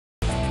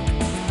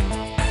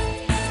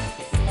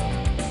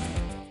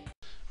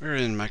We're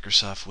in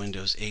Microsoft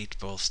Windows 8,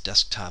 both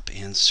desktop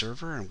and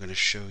server. I'm going to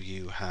show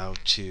you how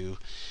to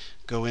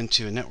go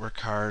into a network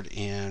card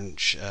and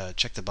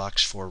check the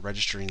box for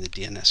registering the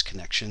DNS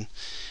connection,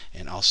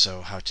 and also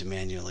how to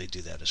manually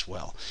do that as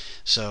well.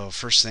 So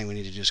first thing we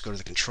need to do is go to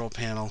the control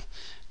panel,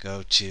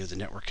 go to the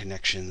network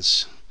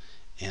connections,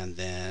 and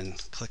then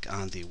click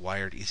on the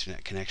wired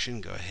Ethernet connection.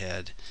 Go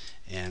ahead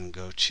and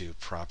go to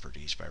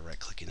properties by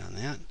right-clicking on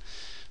that.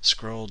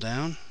 Scroll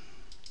down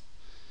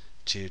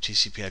to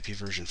TCP/IP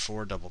version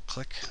 4,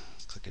 double-click,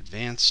 click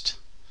Advanced,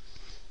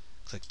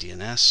 click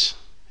DNS,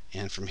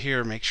 and from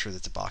here make sure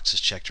that the box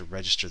is checked to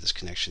register this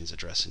connection's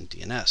address in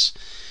DNS.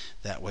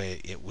 That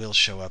way it will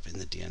show up in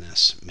the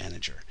DNS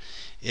manager.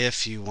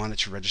 If you want it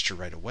to register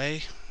right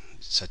away,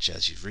 such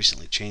as you've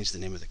recently changed the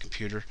name of the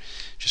computer,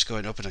 just go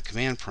ahead and open a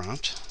command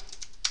prompt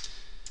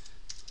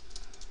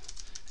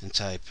and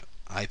type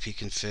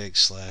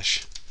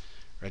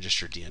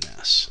ipconfig/register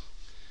DNS.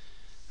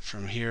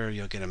 From here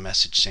you'll get a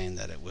message saying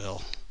that it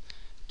will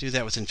do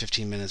that within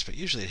 15 minutes, but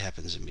usually it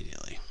happens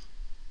immediately.